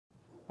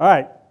All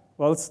right,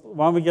 well,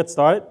 why don't we get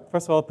started?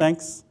 First of all,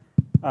 thanks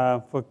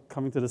for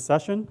coming to the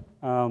session.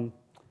 So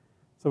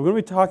we're going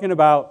to be talking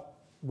about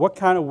what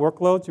kind of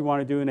workloads you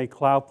want to do in a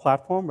cloud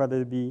platform,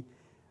 whether it be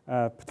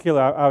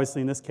particularly,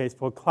 obviously in this case,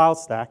 for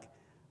CloudStack.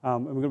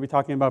 And we're going to be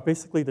talking about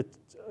basically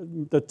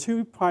the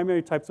two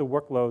primary types of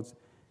workloads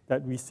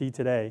that we see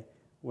today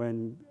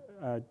when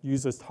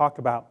users talk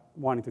about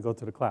wanting to go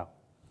to the cloud.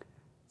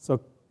 So a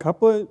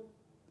couple of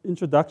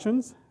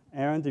introductions.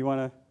 Aaron, do you want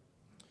to?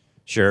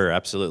 Sure,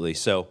 absolutely.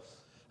 So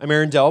I'm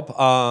Aaron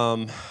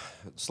Delp.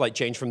 Slight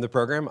change from the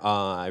program.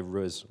 I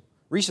was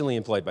recently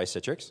employed by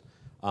Citrix.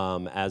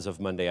 As of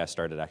Monday, I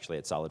started actually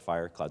at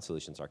SolidFire, Cloud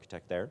Solutions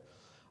Architect there.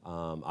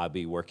 I'll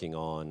be working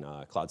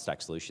on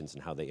CloudStack solutions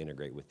and how they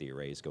integrate with the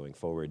arrays going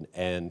forward.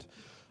 And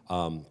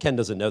Ken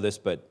doesn't know this,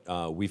 but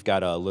we've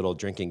got a little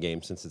drinking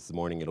game. Since it's the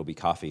morning, it'll be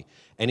coffee.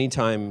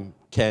 Anytime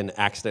Ken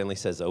accidentally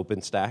says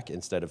OpenStack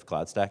instead of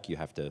CloudStack, you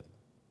have to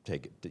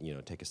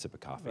take a sip of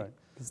coffee. Right,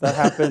 because that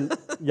happened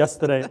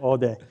yesterday all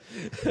day.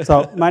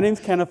 So my name's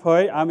Kenneth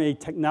Hui. I'm a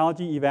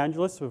technology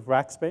evangelist with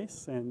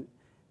Rackspace. And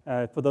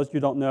for those of you who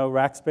don't know,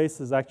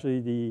 Rackspace is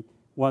actually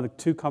one of the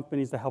two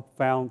companies that helped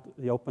found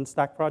the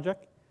OpenStack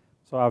project.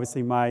 So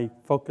obviously my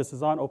focus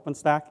is on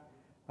OpenStack.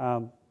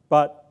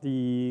 But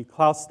the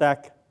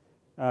CloudStack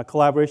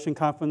Collaboration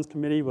Conference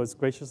Committee was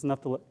gracious enough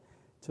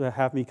to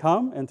have me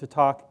come and to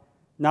talk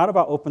not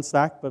about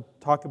OpenStack,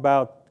 but talk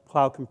about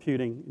cloud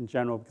computing in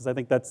general, because I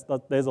think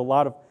there's a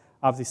lot of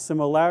obviously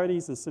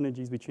similarities and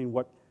synergies between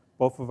what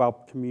both of our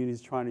communities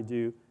are trying to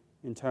do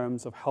in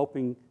terms of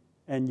helping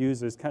end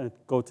users kind of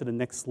go to the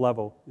next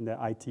level in their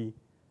IT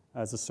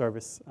as a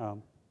service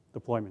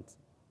deployment.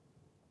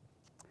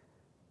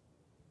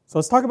 So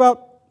let's talk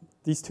about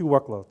these two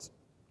workloads.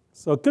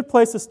 So a good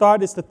place to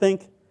start is to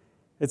think,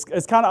 it's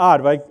kind of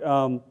odd, right?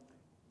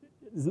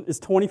 It's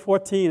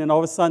 2014 and all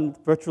of a sudden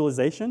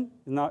virtualization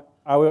is not,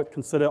 I would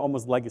consider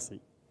almost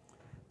legacy.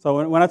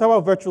 So when I talk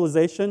about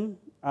virtualization,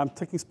 I'm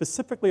talking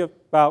specifically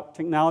about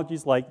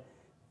technologies like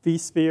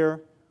vSphere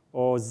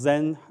or the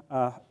Xen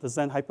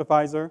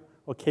hypervisor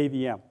or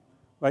KVM,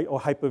 right, or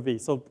Hyper-V.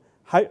 So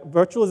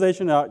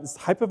virtualization is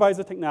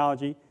hypervisor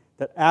technology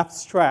that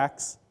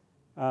abstracts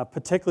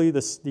particularly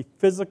the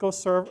physical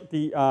server,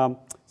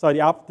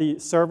 the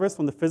servers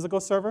from the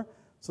physical server,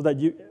 so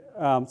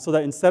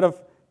that instead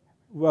of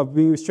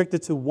being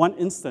restricted to one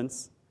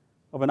instance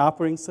of an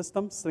operating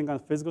system sitting on a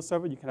physical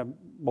server, you can have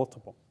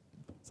multiple.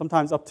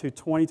 Sometimes up to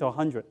 20 to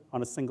 100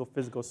 on a single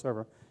physical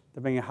server,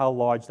 depending on how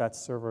large that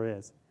server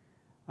is.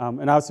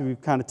 And obviously,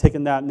 we've kind of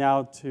taken that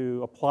now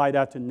to apply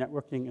that to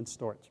networking and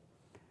storage.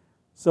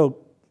 So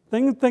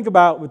thing to think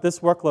about with this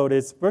workload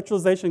is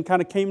virtualization kind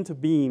of came to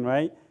being,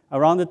 right,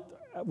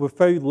 with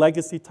very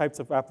legacy types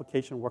of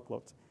application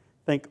workloads.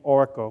 Think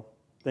Oracle,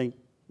 think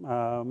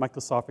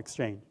Microsoft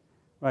Exchange,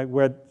 right,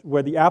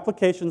 where the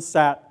application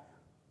sat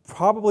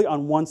probably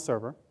on one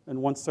server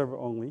and one server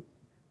only.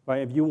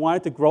 Right? If you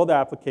wanted to grow the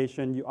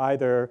application, you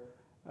either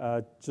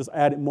just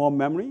added more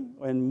memory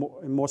and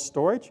more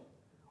storage,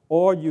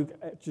 or you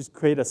just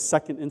create a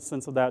second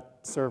instance of that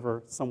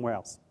server somewhere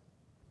else.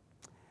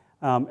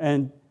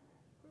 And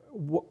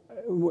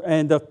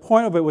the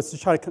point of it was to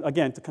try to,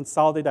 again, to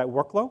consolidate that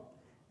workload.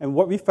 And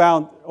what we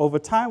found over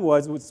time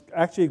was it was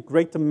actually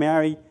great to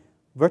marry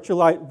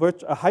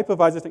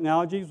hypervisor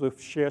technologies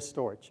with shared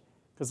storage.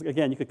 Because,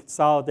 again, you could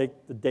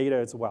consolidate the data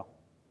as well.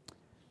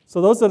 So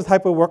those are the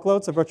type of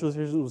workloads that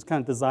virtualization was kind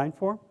of designed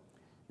for.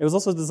 It was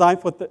also designed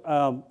for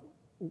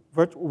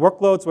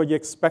workloads where you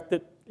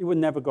expected it would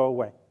never go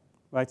away,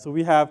 right? So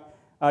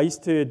I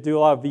used to do a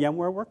lot of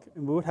VMware work,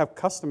 and we would have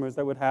customers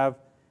that would have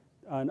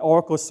an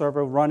Oracle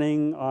server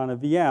running on a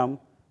VM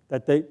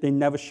that they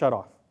never shut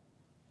off,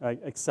 right?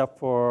 Except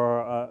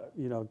for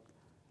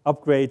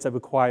upgrades that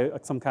require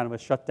some kind of a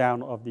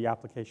shutdown of the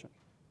application.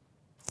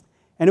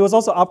 And it was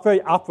also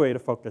very operator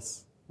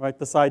focused, right?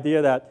 This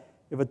idea that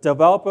if a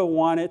developer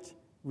wanted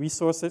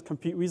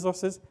compute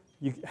resources,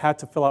 you had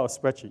to fill out a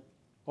spreadsheet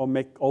or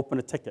open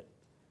a ticket,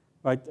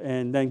 right?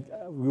 And then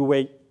we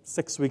wait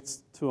 6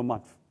 weeks to a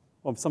month,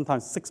 or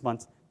sometimes 6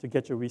 months to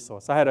get your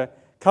resource. I had a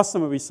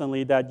customer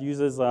recently that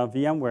uses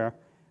VMware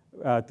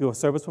through a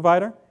service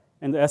provider,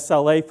 and the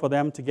SLA for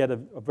them to get a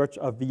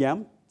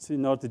VM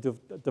in order to do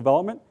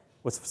development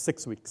was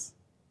 6 weeks.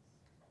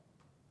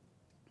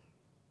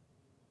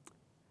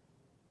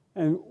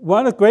 And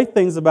one of the great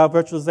things about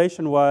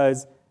virtualization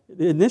was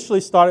it initially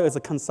started as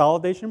a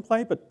consolidation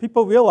play, but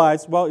people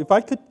realized, well, if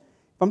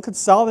I'm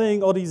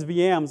consolidating all these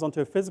VMs onto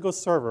a physical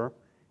server,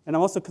 and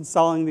I'm also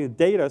consolidating the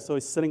data so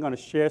it's sitting on a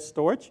shared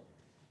storage,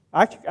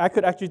 I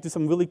could actually do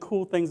some really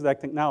cool things with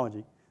that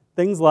technology.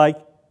 Things like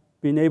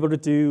being able to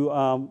do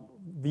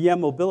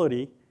VM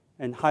mobility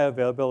and high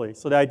availability.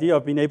 So the idea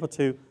of being able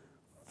to,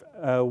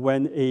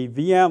 when a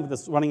VM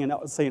that's running,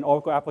 say, an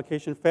Oracle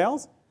application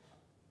fails,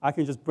 I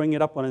can just bring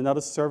it up on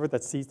another server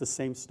that sees the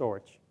same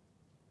storage.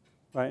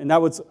 Right? And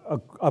that was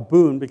a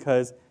boon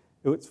because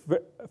it was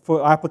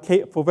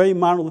for very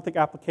monolithic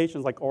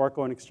applications like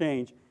Oracle and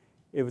Exchange,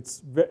 it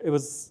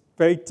was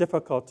very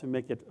difficult to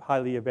make it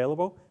highly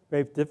available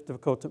very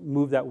difficult to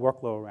move that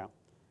workload around.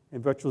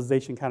 And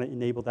virtualization kind of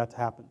enabled that to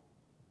happen.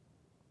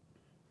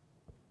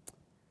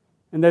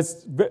 And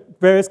there's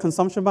various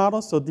consumption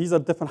models. So these are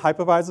different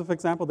hypervisors, for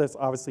example. There's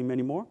obviously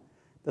many more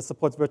that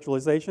supports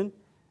virtualization.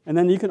 And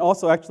then you can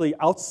also actually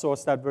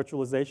outsource that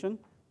virtualization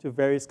to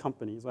various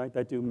companies, right,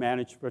 that do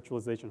managed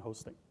virtualization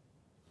hosting.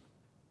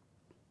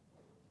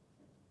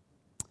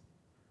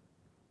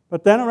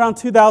 But then around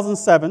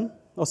 2007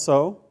 or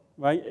so,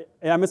 right,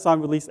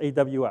 Amazon released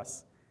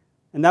AWS.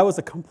 And that was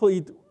a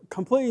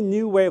completely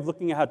new way of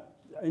looking at how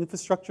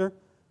infrastructure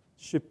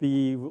should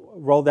be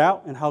rolled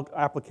out and how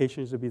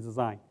applications should be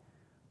designed.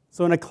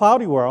 So in a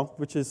cloudy world,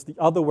 which is the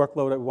other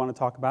workload that we want to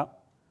talk about,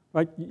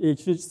 right, you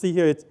should see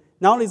here, it's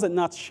not only is it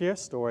not shared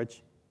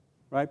storage,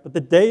 right, but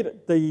the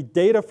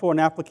data for an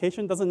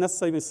application doesn't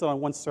necessarily sit on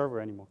one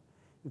server anymore.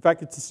 In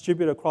fact, it's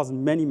distributed across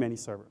many, many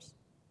servers.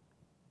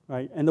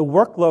 Right? And the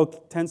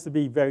workload tends to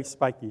be very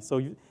spiky. So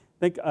you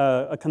think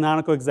a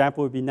canonical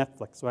example would be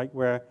Netflix, right?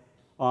 Where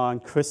on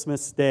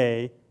Christmas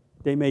Day,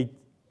 they may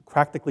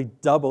practically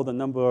double the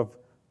number of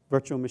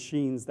virtual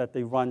machines that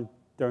they run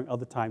during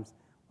other times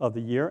of the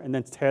year, and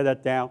then tear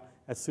that down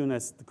as soon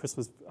as the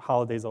Christmas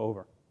holidays are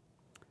over.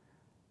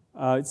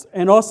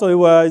 And also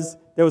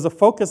there was a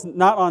focus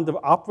not on the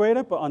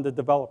operator, but on the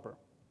developer,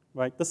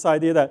 right? This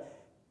idea that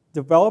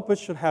developers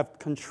should have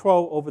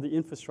control over the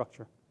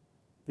infrastructure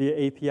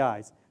via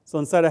APIs. So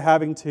instead of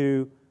having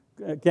to,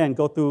 again,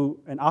 go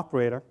through an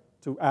operator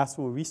to ask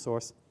for a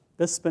resource,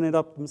 they spin it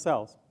up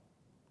themselves,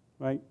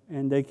 right?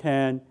 And they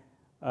can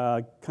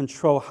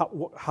control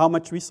how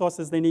much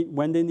resources they need,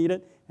 when they need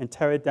it, and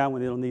tear it down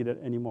when they don't need it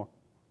anymore.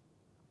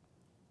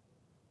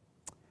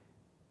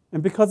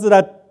 And because of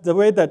that, the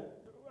way that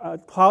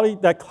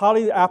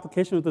cloudy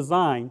application was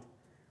designed,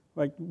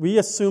 right, we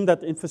assumed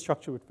that the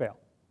infrastructure would fail.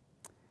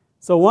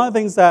 So one of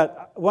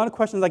the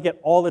questions I get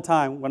all the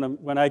time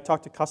when I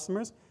talk to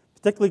customers,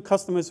 particularly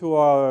customers who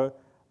are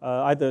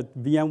either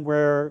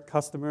VMware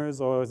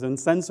customers or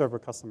Zen server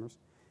customers,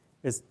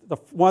 is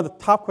one of the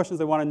top questions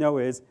they want to know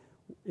is,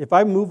 if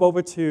I move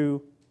over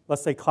to,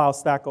 let's say,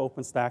 CloudStack or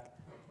OpenStack,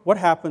 what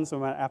happens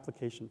when my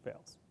application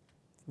fails?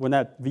 When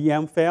that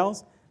VM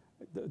fails,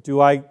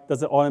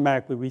 does it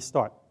automatically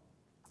restart?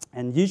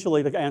 And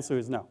usually the answer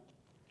is no,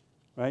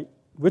 right?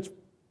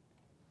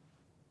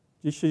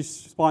 You should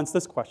respond to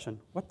this question: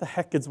 what the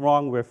heck is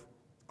wrong with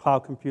cloud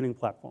computing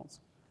platforms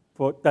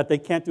that they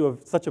can't do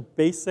such a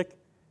basic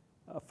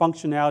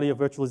functionality of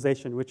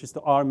virtualization, which is to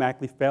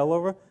automatically fail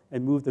over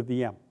and move the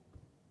VM?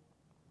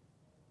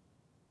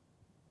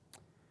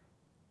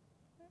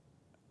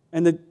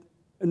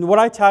 And what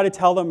I try to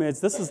tell them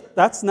is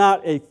that's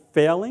not a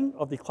failing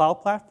of the cloud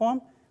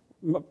platform,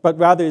 but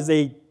rather is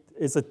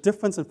a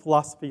difference in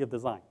philosophy of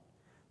design.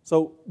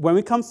 So when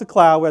it comes to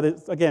cloud, whether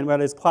it's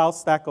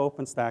CloudStack or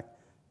OpenStack,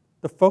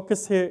 the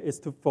focus here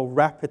is for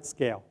rapid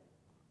scale,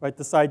 right?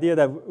 This idea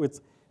that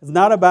it's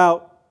not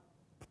about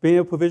being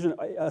able to provision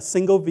a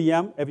single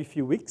VM every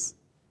few weeks.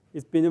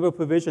 It's being able to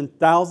provision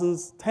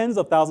tens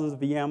of thousands of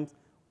VMs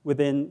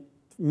within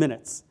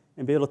minutes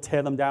and be able to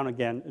tear them down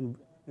again and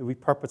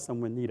repurpose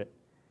them when needed.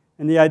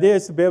 And the idea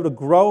is to be able to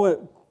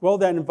grow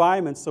that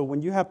environment so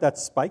when you have that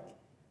spike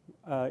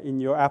in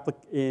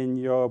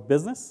your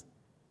business,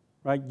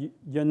 right,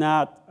 you're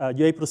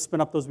able to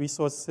spin up those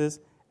resources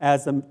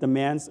as the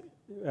demand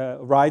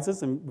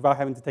rises and without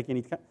having to take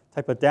any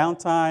type of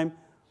downtime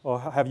or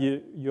have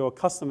your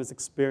customers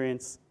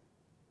experience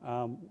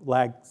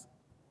lags.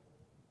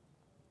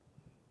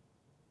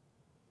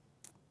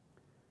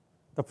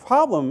 The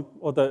problem,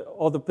 or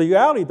the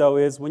reality though,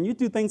 is when you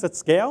do things at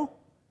scale,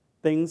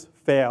 things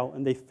fail,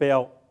 and they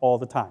fail all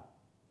the time,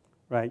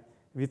 right?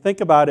 If you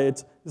think about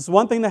it, it's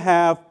one thing to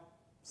have,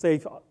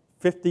 say,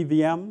 50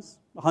 VMs,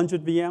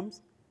 100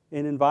 VMs in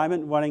an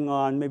environment running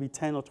on maybe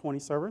 10 or 20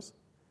 servers.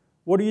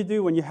 What do you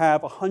do when you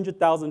have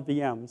 100,000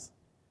 VMs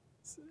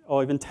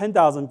or even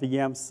 10,000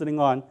 VMs sitting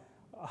on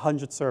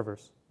 100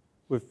 servers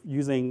with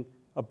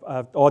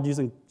all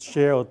using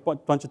share or a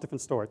bunch of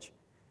different storage?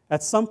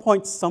 At some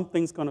point,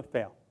 something's going to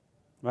fail,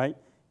 right?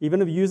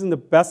 Even if you're using the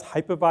best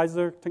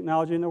hypervisor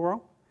technology in the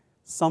world,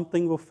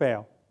 something will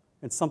fail.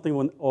 And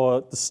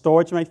or the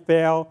storage may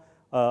fail,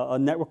 a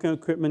networking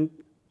equipment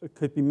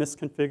could be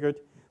misconfigured,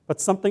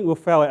 but something will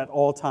fail at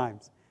all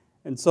times.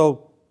 And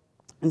so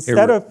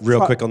instead of...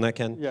 Real quick on that,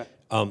 Ken. Yeah.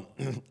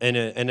 And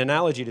an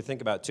analogy to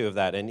think about, too, of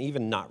that, and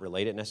even not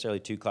related necessarily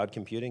to cloud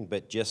computing,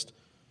 but just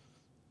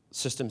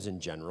systems in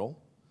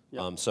general.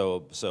 Yep.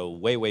 So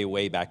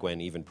way back when,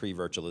 even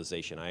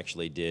pre-virtualization, I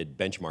actually did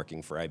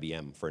benchmarking for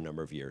IBM for a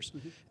number of years.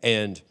 Mm-hmm.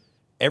 And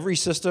every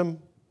system,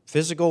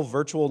 physical,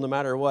 virtual, no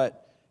matter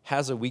what,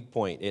 has a weak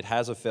point. It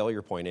has a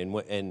failure point.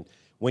 And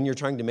when you're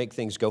trying to make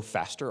things go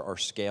faster or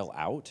scale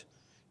out,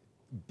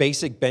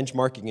 basic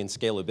benchmarking and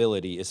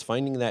scalability is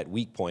finding that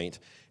weak point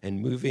and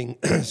moving,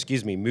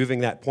 moving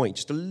that point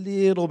just a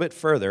little bit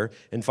further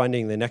and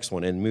finding the next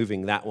one and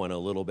moving that one a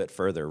little bit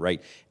further,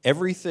 right?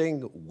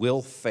 Everything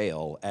will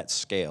fail at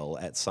scale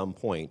at some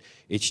point.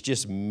 It's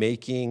just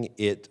making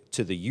it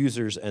to the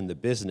users and the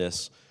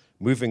business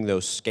moving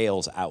those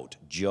scales out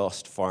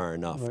just far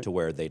enough to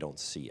where they don't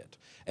see it.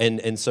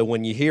 And so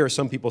when you hear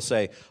some people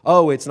say,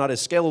 oh, it's not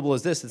as scalable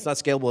as this, it's not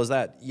scalable as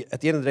that,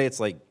 at the end of the day, it's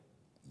like,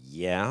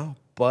 yeah,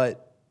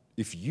 but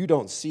if you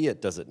don't see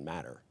it, does it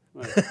matter?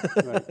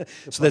 Right.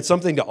 So that's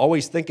something to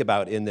always think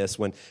about in this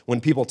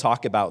when people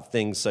talk about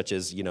things such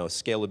as,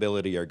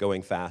 scalability or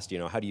going fast,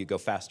 how do you go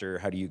faster?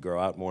 How do you grow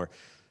out more?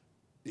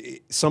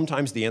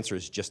 Sometimes the answer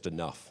is just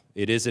enough.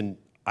 It isn't,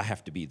 I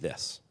have to be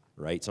this,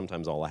 right?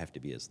 Sometimes all I have to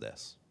be is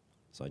this.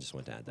 So I just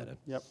want to add that in.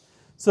 Yep.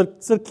 So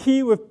the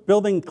key with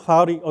building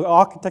cloudy or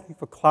architecting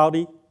for cloud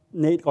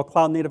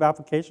native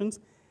applications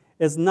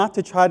is not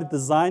to try to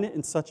design it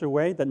in such a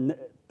way that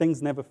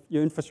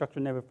your infrastructure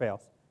never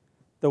fails.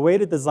 The way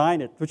to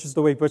design it, which is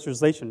the way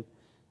virtualization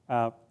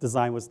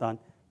design was done,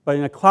 but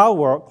in a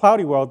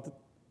cloudy world,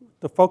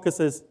 the focus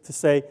is to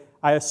say,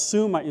 I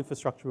assume my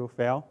infrastructure will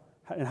fail,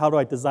 and how do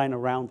I design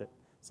around it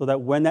so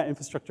that when that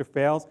infrastructure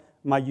fails,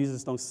 my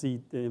users don't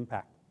see the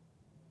impact.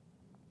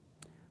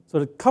 So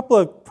a couple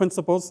of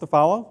principles to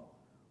follow.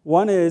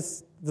 One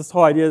is this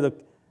whole idea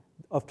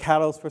of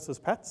catalysts versus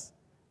pets,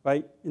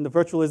 right? In the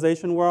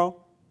virtualization world,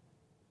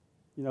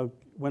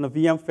 when a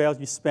VM fails,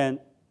 you spend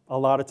a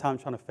lot of time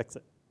trying to fix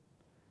it.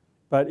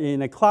 But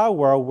in a cloud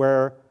world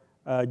where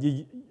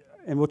and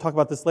we'll talk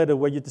about this later,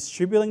 where you're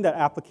distributing that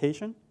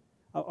application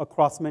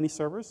across many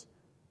servers,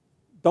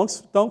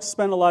 don't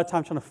spend a lot of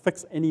time trying to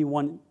fix any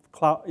one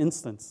cloud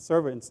instance,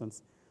 server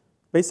instance.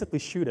 Basically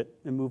shoot it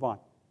and move on.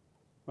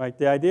 Right?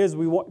 The idea is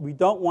we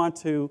don't want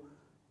to,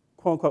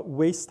 quote unquote,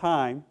 waste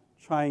time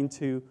trying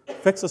to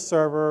fix a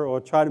server or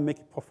try to make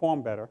it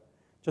perform better.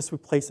 Just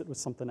replace it with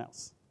something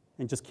else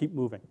and just keep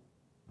moving.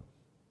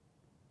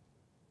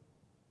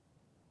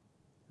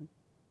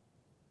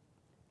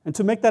 And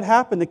to make that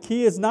happen, the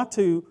key is not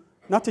to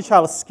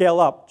try to scale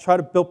up, try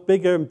to build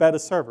bigger and better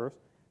servers.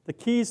 The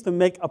key is to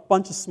make a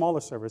bunch of smaller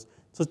servers.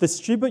 So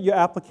distribute your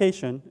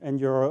application and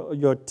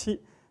your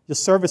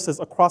services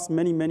across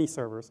many, many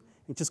servers,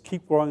 and just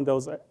keep growing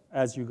those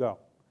as you go.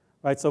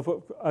 Right? So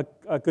for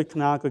a good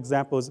canonical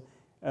example is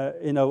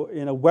in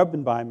a web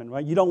environment,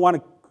 right? You don't want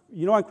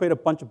to create a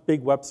bunch of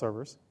big web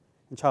servers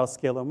and try to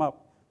scale them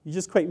up. You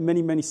just create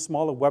many, many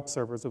smaller web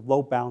servers with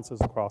load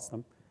balancers across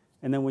them.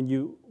 And then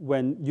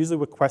when user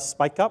requests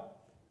spike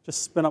up,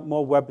 just spin up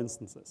more web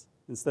instances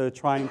instead of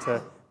trying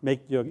to make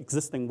your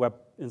existing web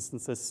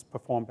instances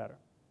perform better.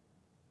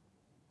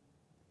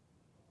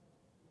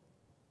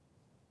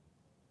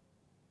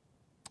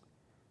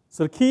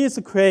 So the key is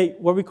to create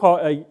what we call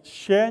a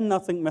share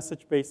nothing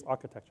message-based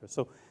architecture.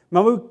 So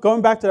remember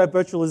going back to that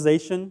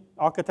virtualization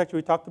architecture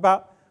we talked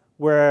about,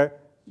 where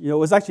it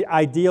was actually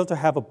ideal to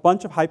have a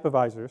bunch of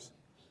hypervisors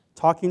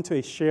talking to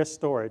a shared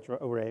storage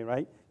array,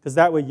 right? Because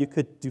that way you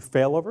could do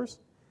failovers.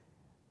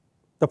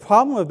 The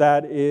problem with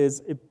that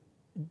is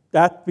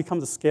that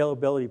becomes a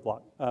scalability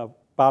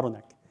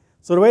bottleneck.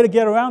 So the way to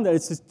get around that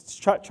is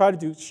to try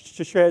to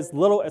share as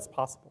little as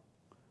possible.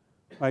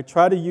 Right?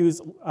 Try to use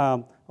in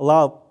a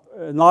lot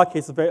of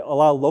cases,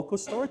 allow local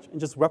storage and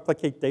just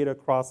replicate data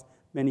across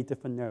many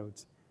different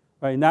nodes.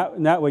 Right?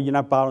 And that way you're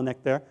not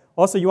bottlenecked there.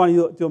 Also, you want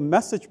to do a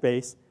message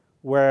base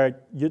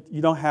where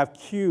you don't have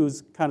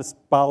queues kind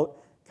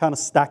of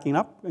stacking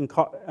up and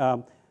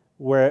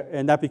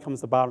that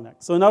becomes the bottleneck.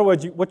 So in other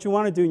words, what you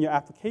want to do in your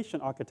application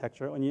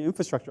architecture and your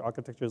infrastructure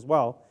architecture as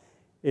well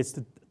is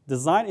to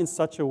design in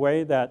such a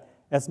way that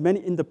as many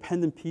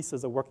independent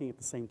pieces are working at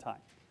the same time,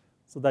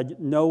 so that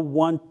no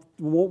one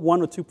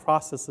or two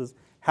processes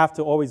have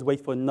to always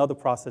wait for another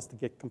process to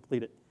get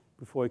completed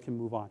before it can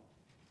move on.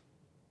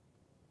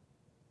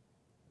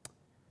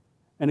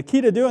 And the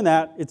key to doing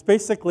that, it's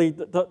basically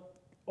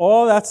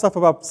all that stuff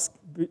about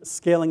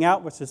scaling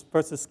out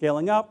versus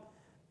scaling up,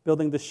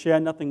 building the share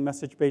nothing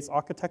message-based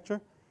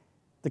architecture.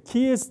 The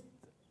key is,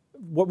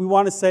 what we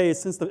want to say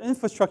is, since the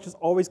infrastructure is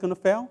always going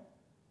to fail,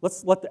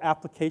 let's let the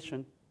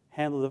application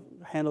handle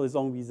its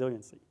own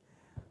resiliency.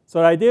 So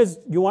the idea is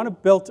you want to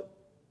build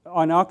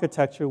an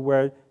architecture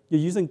where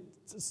you're using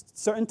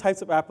certain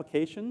types of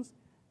applications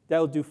that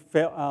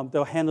will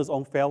they'll handle its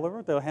own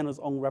failover, they'll handle its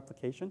own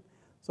replication.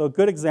 So a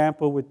good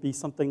example would be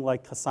something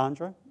like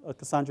Cassandra, a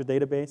Cassandra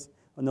database,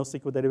 a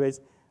NoSQL database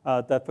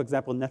that, for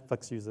example,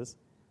 Netflix uses,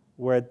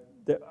 where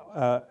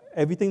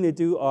everything they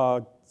do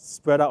are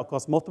spread out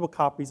across multiple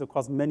copies,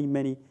 across many,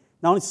 many,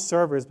 not only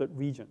servers, but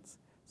regions.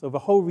 So if a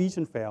whole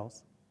region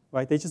fails,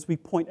 right, they just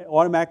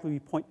automatically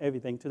repoint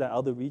everything to that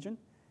other region,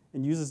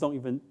 and users don't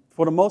even,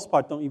 for the most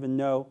part, don't even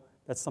know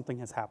that something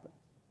has happened.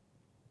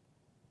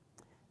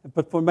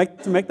 But to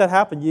make that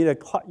happen,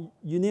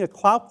 you need a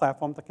cloud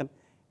platform that can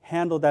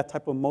handle that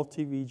type of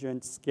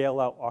multi-region,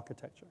 scale-out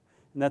architecture.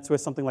 And that's where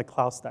something like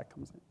CloudStack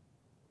comes in.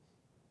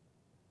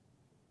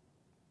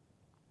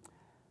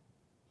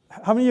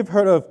 How many of you have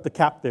heard of the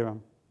CAP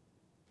theorem?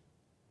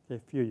 Okay,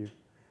 a few of you.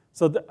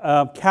 So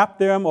the CAP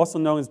theorem, also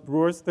known as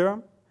Brewer's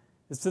theorem,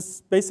 is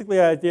just basically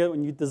the idea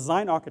when you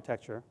design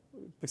architecture,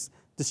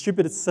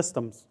 distributed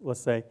systems,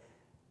 let's say,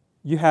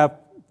 you have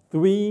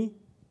three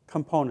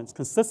components: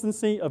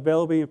 consistency,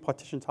 availability, and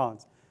partition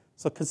tolerance.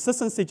 So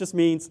consistency just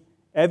means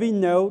Every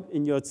node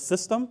in your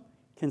system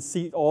can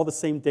see all the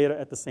same data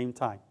at the same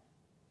time.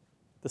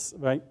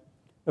 Right?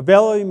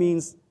 Availability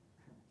means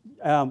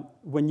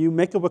when you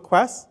make a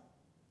request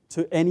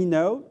to any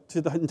node,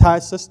 to the entire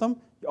system,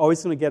 you're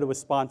always going to get a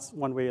response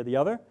one way or the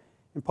other.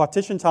 And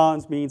partition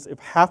tolerance means if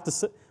part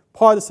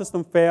of the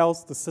system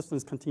fails, the system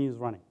continues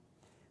running.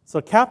 So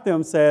CAP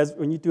theorem says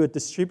when you do a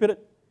distributed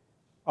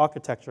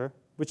architecture,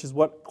 which is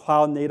what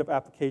cloud-native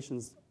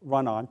applications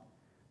run on,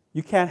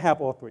 you can't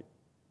have all three,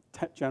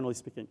 generally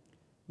speaking.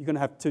 You're going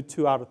to have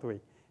two out of three.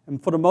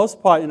 And for the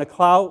most part, in a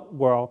cloud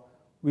world,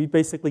 we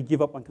basically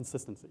give up on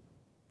consistency.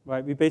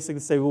 Right? We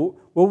basically say we'll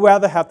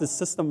rather have the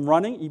system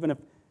running even if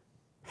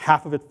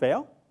half of it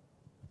fail.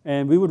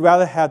 And we would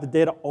rather have the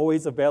data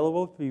always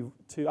available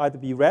to either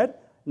be read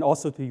and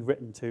also to be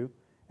written to.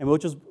 And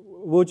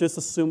we'll just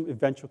assume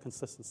eventual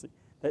consistency.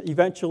 That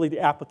eventually the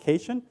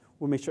application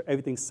will make sure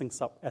everything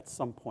syncs up at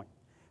some point.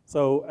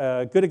 So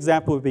a good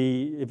example would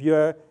be if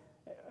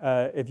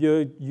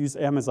you use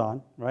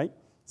Amazon, right?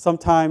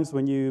 Sometimes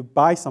when you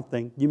buy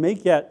something, you may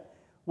get,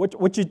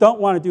 what you don't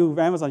want to do with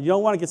Amazon, you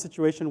don't want to get a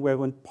situation where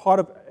when part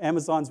of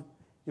Amazon's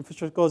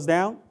infrastructure goes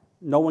down,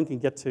 no one can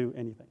get to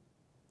anything.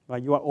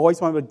 Right? You always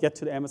want to get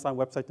to the Amazon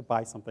website to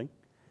buy something.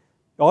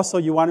 Also,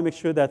 you want to make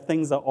sure that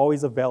things are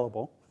always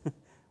available.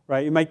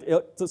 Right?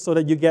 So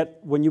that you get,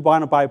 when you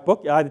want to buy a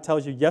book, it either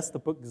tells you, yes, the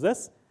book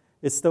exists,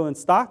 it's still in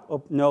stock,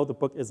 or no, the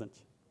book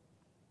isn't.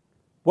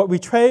 What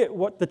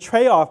the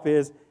trade-off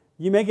is,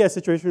 you may get a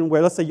situation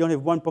where, let's say you only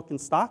have one book in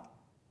stock,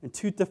 and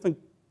two different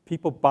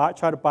people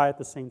try to buy it at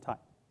the same time.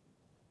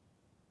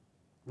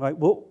 Right?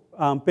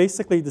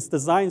 Basically, it's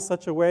designed in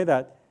such a way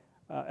that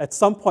at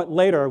some point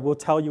later, we'll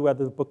tell you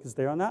whether the book is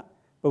there or not,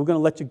 but we're going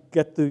to let you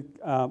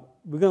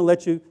we're going to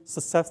let you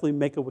successfully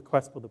make a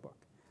request for the book,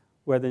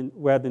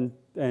 rather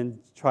than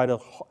try to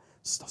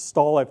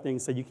stall everything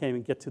so you can't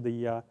even get to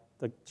the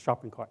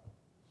shopping cart.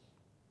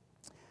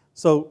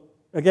 So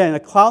again, in a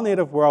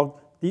cloud-native world,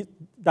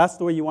 that's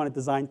the way you want to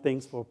design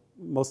things for,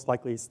 most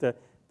likely, is to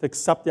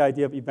accept the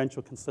idea of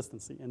eventual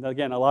consistency. And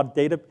again, a lot of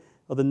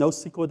the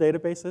NoSQL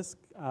databases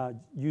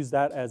use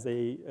that as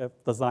a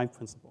design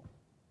principle.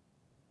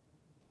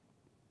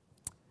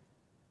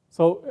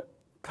 So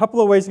a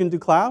couple of ways you can do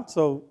cloud.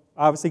 So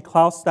obviously,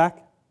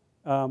 CloudStack,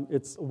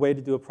 it's a way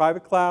to do a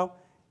private cloud.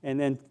 And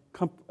then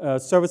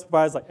service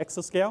providers like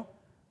Exascale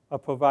are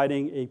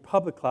providing a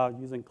public cloud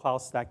using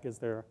CloudStack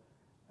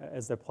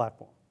as their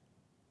platform.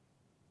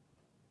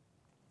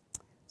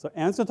 So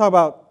Aaron's going to talk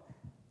about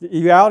the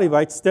reality,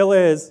 right, still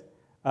is,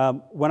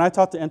 when I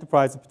talk to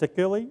enterprises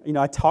particularly,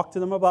 I talk to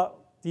them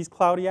about these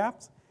cloudy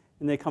apps,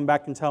 and they come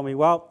back and tell me,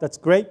 well, that's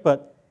great,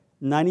 but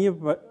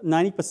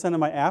 90% of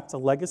my apps are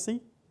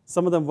legacy.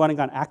 Some of them running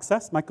on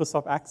Access,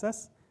 Microsoft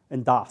Access,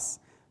 and DOS.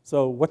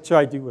 So what should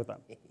I do with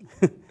them?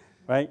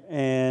 Right?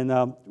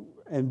 And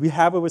we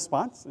have a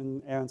response,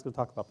 and Aaron's going to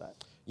talk about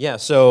that. Yeah,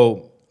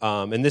 so,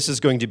 and this is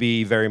going to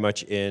be very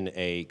much in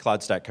a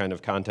CloudStack kind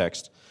of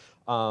context.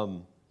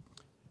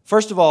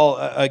 First of all,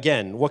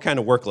 again, what kind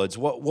of workloads?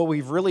 What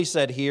we've really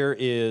said here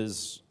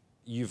is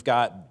you've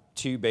got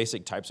two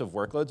basic types of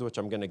workloads, which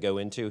I'm going to go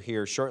into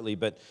here shortly,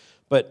 but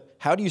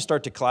how do you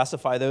start to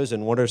classify those,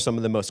 and what are some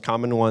of the most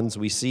common ones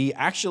we see?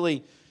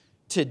 Actually,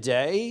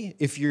 today,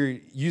 if you're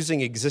using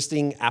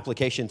existing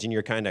applications and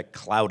you're kind of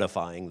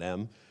cloudifying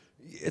them,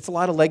 it's a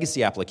lot of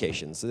legacy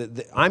applications.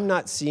 I'm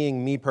not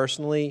seeing, me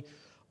personally,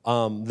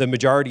 the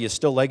majority is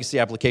still legacy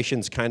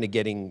applications kind of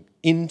getting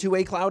into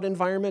a cloud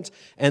environment,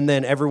 and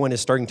then everyone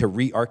is starting to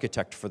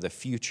re-architect for the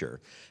future.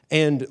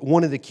 And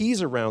one of the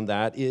keys around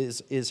that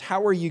is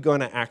how are you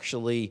going to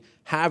actually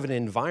have an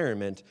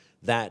environment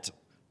that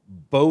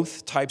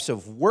both types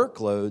of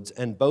workloads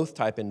and both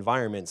type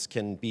environments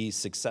can be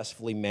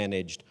successfully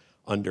managed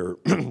under,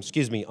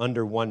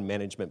 under one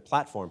management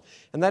platform.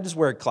 And that is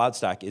where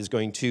CloudStack is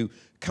going to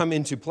come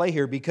into play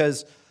here,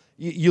 because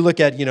you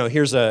look at,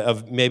 here's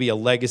maybe a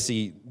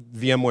legacy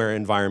VMware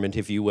environment,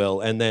 if you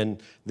will, and then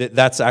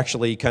that's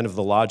actually kind of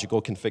the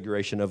logical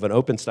configuration of an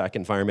OpenStack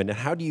environment. And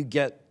how do you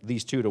get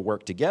these two to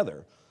work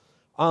together?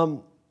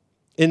 In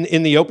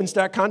the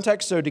OpenStack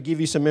context, so to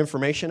give you some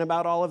information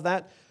about all of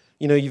that,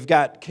 you've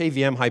got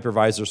KVM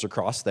hypervisors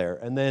across there,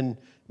 and then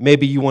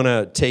maybe you want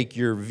to take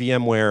your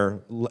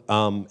VMware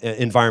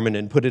environment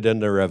and put it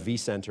under a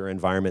vCenter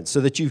environment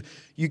so that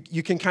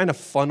you can kind of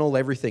funnel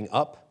everything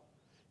up,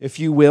 if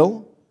you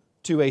will,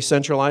 to a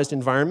centralized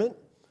environment.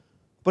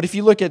 But if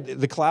you look at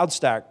the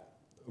CloudStack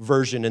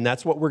version, and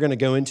that's what we're going to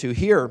go into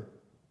here,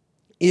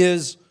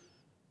 is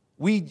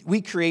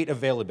we create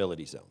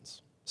availability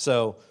zones.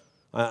 So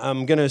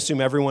I'm going to assume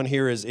everyone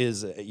here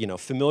is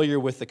familiar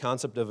with the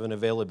concept of an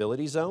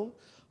availability zone.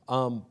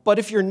 But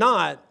if you're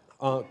not,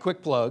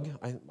 quick plug,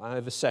 I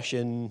have a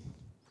session,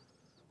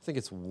 I think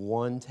it's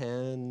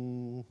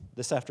 1:10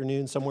 this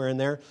afternoon, somewhere in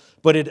there.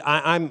 But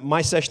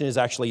my session is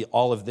actually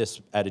all of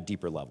this at a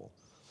deeper level.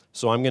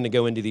 So I'm going to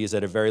go into these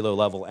at a very low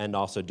level and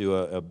also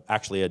do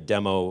actually a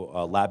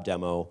demo, lab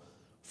demo,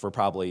 for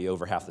probably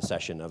over half the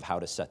session of how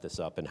to set this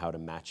up and how to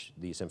match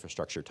these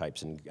infrastructure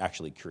types and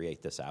actually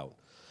create this out.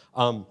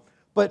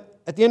 But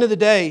at the end of the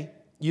day,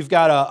 you've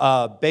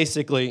got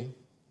basically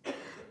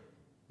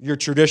your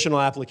traditional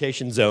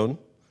application zone,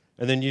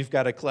 and then you've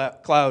got a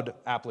cloud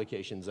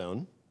application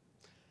zone.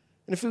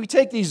 And if we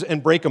take these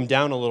and break them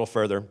down a little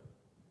further,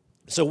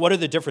 so what are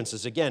the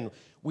differences? Again,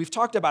 we've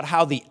talked about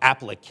how the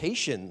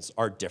applications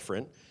are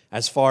different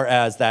as far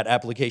as that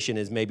application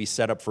is maybe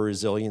set up for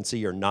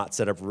resiliency or not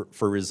set up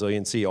for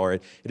resiliency, or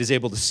it is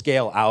able to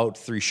scale out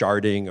through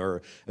sharding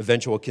or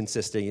eventual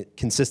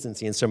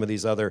consistency and some of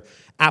these other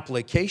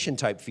application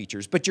type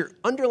features. But your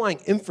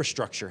underlying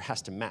infrastructure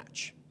has to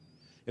match.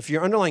 If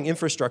your underlying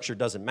infrastructure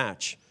doesn't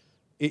match,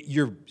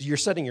 you're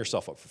setting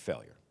yourself up for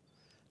failure.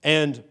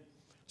 And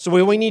so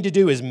what we need to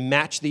do is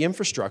match the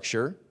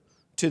infrastructure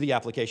to the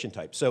application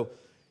type. So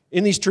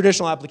in these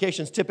traditional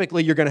applications,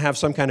 typically you're going to have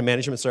some kind of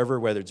management server,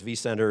 whether it's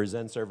vCenter or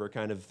Zen server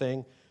kind of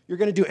thing. You're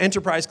going to do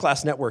enterprise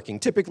class networking,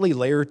 typically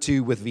layer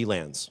 2 with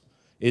VLANs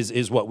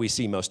is what we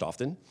see most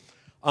often.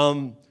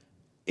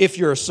 If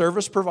you're a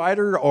service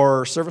provider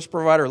or service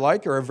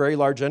provider-like or a very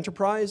large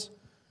enterprise,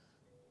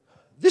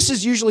 this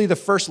is usually the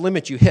first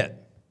limit you hit,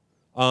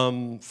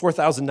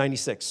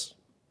 4,096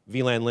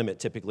 VLAN limit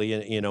typically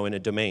in a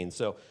domain.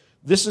 So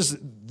this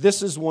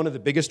is one of the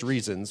biggest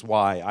reasons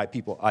why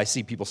I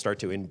see people start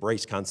to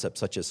embrace concepts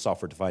such as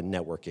software-defined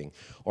networking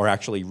or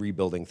actually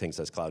rebuilding things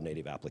as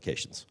cloud-native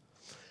applications.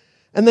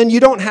 And then you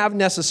don't have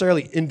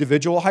necessarily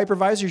individual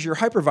hypervisors. Your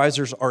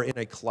hypervisors are in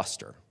a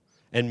cluster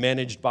and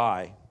managed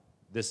by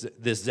this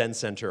Zen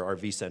Center or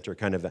vCenter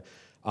kind of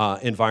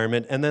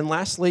environment. And then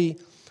lastly,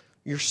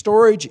 your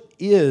storage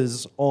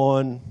is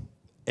on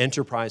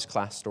enterprise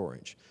class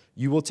storage.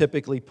 You will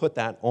typically put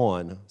that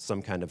on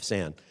some kind of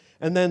SAN.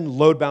 And then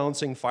load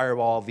balancing,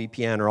 firewall,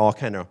 VPN are all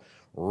kind of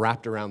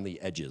wrapped around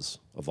the edges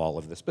of all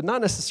of this, but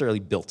not necessarily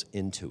built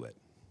into it.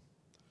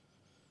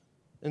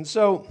 And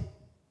so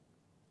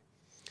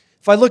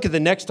if I look at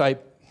the next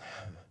type,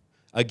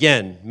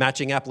 again,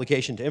 matching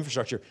application to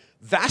infrastructure,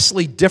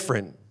 vastly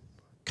different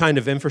kind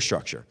of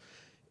infrastructure.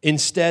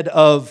 Instead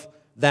of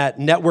that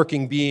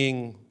networking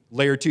being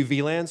layer 2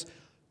 VLANs,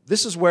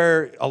 this is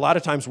where a lot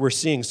of times we're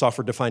seeing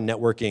software-defined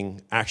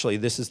networking. Actually,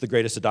 this is the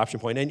greatest adoption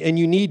point. And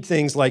you need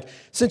things like,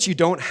 since you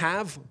don't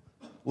have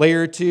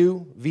layer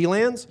 2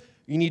 VLANs,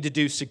 you need to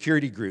do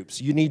security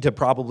groups. You need to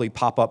probably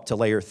pop up to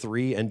layer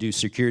 3 and do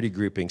security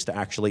groupings to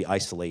actually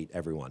isolate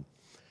everyone.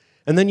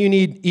 And then you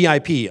need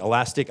EIP,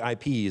 elastic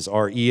IPs,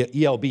 or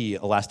ELB,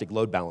 elastic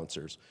load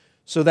balancers.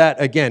 So that,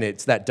 again,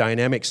 it's that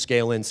dynamic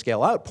scale-in,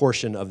 scale-out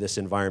portion of this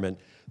environment.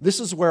 This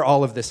is where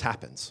all of this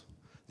happens.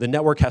 The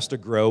network has to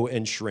grow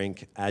and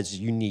shrink as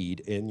you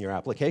need in your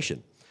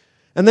application.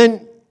 And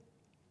then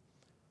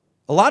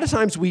a lot of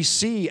times we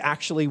see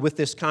actually with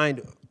this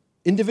kind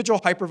individual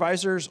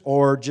hypervisors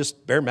or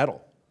just bare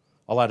metal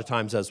a lot of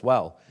times as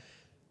well.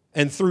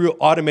 And through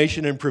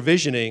automation and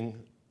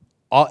provisioning,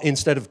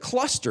 instead of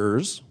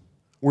clusters,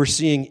 we're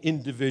seeing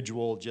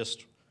individual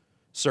just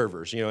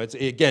servers. It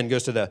again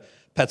goes to the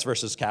pets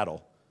versus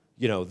cattle.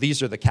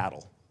 These are the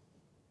cattle,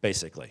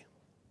 basically.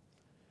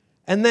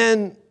 And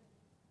then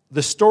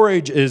the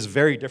storage is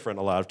very different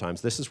a lot of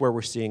times. This is where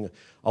we're seeing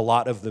a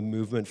lot of the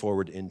movement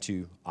forward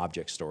into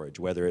object storage,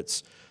 whether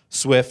it's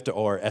Swift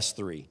or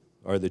S3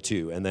 or the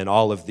two, and then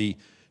all of the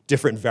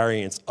different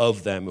variants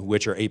of them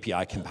which are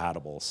API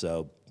compatible.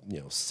 So,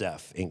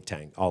 Ceph,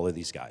 Inktank, all of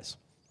these guys.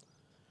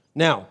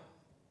 Now,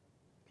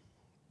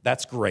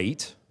 that's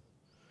great,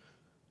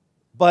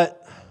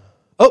 but,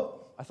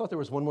 I thought there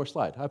was one more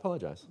slide. I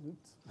apologize.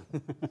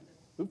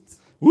 Oops.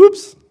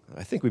 Whoops.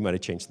 I think we might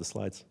have changed the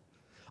slides.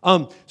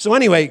 So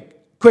anyway,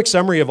 quick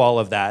summary of all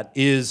of that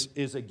is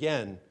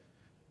again,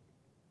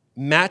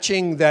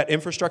 matching that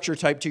infrastructure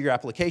type to your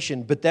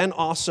application, but then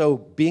also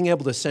being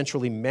able to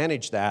centrally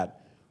manage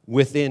that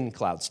within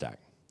CloudStack.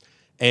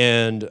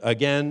 And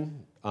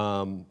again,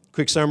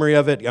 quick summary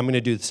of it, I'm going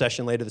to do the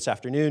session later this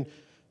afternoon.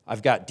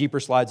 I've got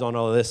deeper slides on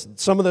all of this.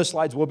 Some of those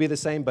slides will be the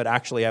same, but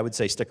actually I would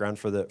say stick around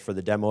for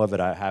the demo of it.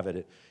 I have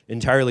it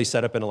entirely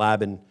set up in a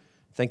lab, and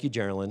thank you,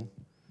 Geraldine,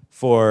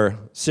 for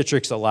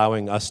Citrix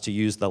allowing us to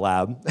use the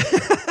lab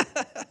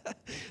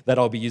that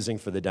I'll be using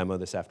for the demo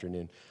this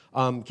afternoon.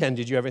 Ken,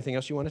 did you have anything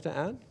else you wanted to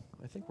add?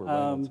 I think we're right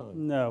on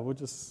time. No,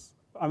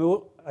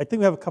 I think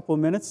we have a couple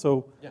of minutes,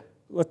 so yeah.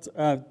 Let's,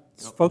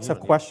 folks have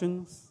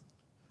questions.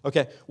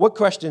 Okay, what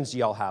questions do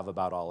y'all have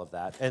about all of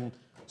that? And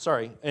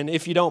sorry, and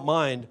if you don't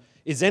mind,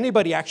 is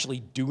anybody actually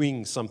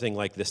doing something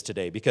like this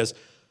today? Because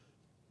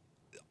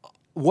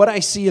what I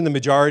see in the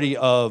majority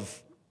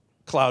of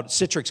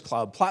Citrix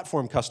Cloud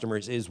Platform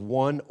customers is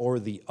one or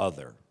the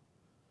other.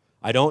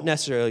 I don't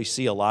necessarily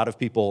see a lot of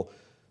people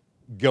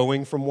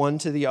going from one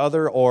to the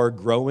other or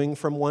growing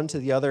from one to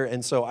the other.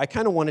 And so I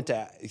kind of wanted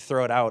to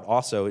throw it out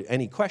also,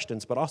 any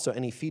questions, but also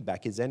any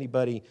feedback. Is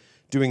anybody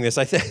doing this?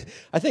 I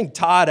think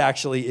Todd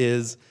actually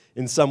is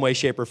in some way,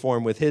 shape, or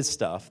form with his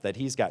stuff that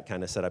he's got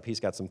kind of set up.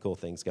 He's got some cool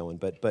things going.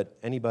 But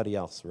anybody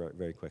else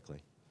very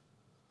quickly?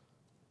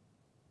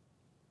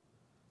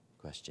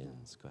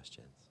 Questions?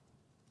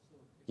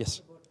 Yes.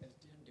 About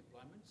SDN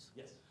deployments?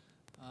 Yes.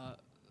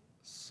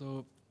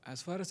 So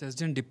as far as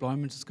SDN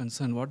deployments is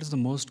concerned, what is the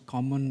most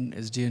common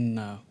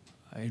SDN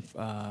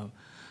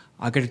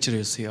architecture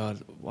you see, or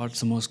what's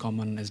the most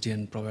common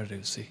SDN provider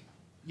you see?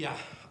 Yeah.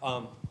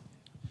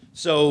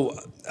 So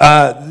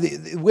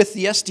with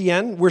the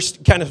SDN, we're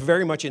kind of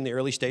very much in the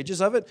early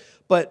stages of it,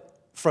 but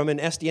from an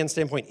SDN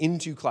standpoint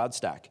into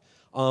CloudStack,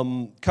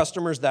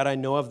 customers that I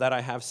know of that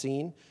I have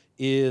seen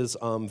is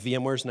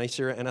VMware's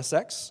Nicira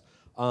NSX.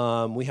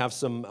 We have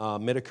some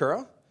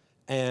Midakura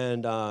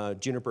and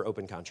Juniper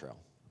Open Contrail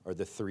are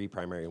the three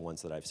primary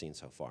ones that I've seen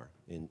so far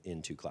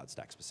into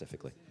CloudStack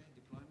specifically.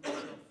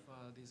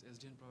 Deployments of these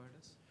SDN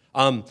providers?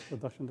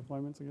 Production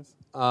deployments, I guess?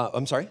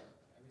 I'm sorry?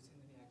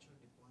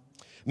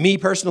 Me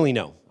personally,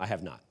 no, I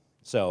have not.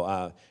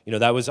 So, you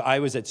know, I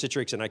was at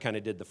Citrix and I kind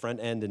of did the front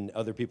end and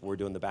other people were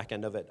doing the back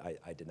end of it.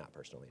 I did not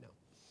personally know.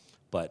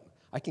 But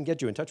I can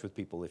get you in touch with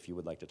people if you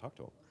would like to talk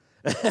to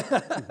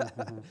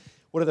them.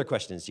 What other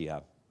questions do you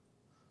have?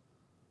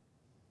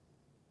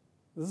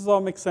 This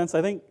all makes sense.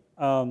 I think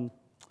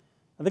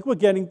we're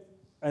getting,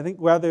 I think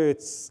whether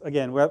it's,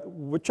 again,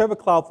 whichever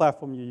cloud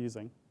platform you're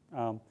using,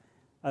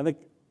 I think,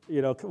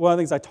 you know, one of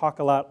the things I talk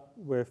a lot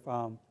with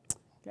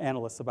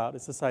analysts about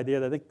is this idea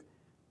that I think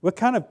we're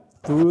kind of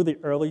through the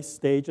early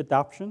stage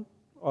adoption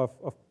of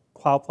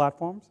cloud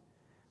platforms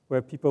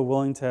where people are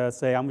willing to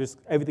say,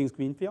 everything's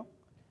greenfield.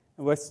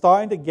 And we're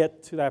starting to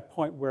get to that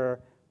point where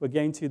we're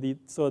getting to the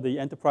sort of the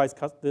enterprise,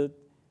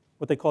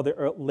 what they call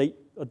the late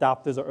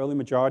adopters or early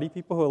majority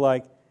people who are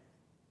like,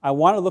 I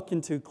want to look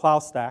into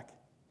CloudStack,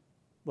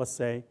 let's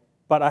say,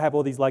 but I have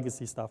all these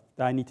legacy stuff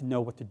that I need to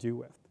know what to do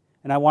with.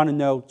 And I want to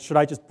know, can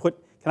I just put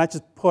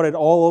it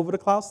all over the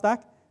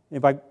CloudStack? And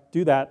if I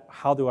do that,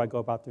 how do I go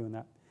about doing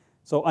that?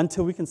 So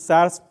until we can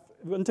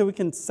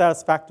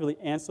satisfactorily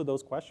answer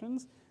those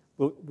questions,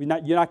 you're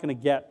not going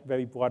to get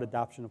very broad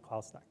adoption of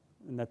CloudStack,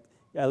 and that,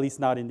 at least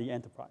not in the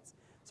enterprise.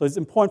 So it's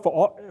important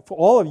for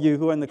all of you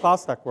who are in the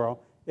CloudStack world,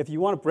 if you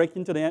want to break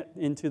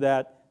into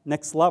that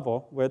next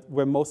level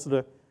where most of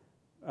the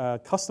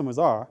customers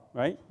are,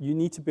 right? You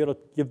need to be able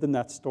to give them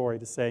that story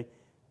to say,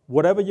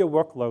 whatever your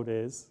workload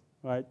is,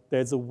 right?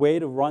 There's a way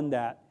to run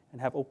that and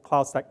have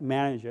CloudStack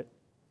manage it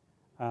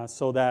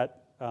so that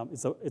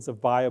it's a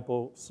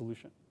viable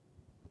solution.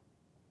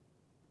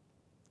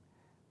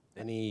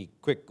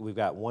 We've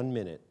got 1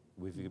 minute.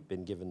 We've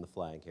been given the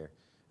flag here.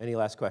 Any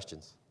last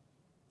questions?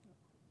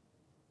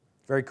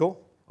 Very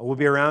cool. We'll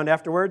be around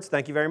afterwards.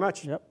 Thank you very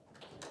much. Yep.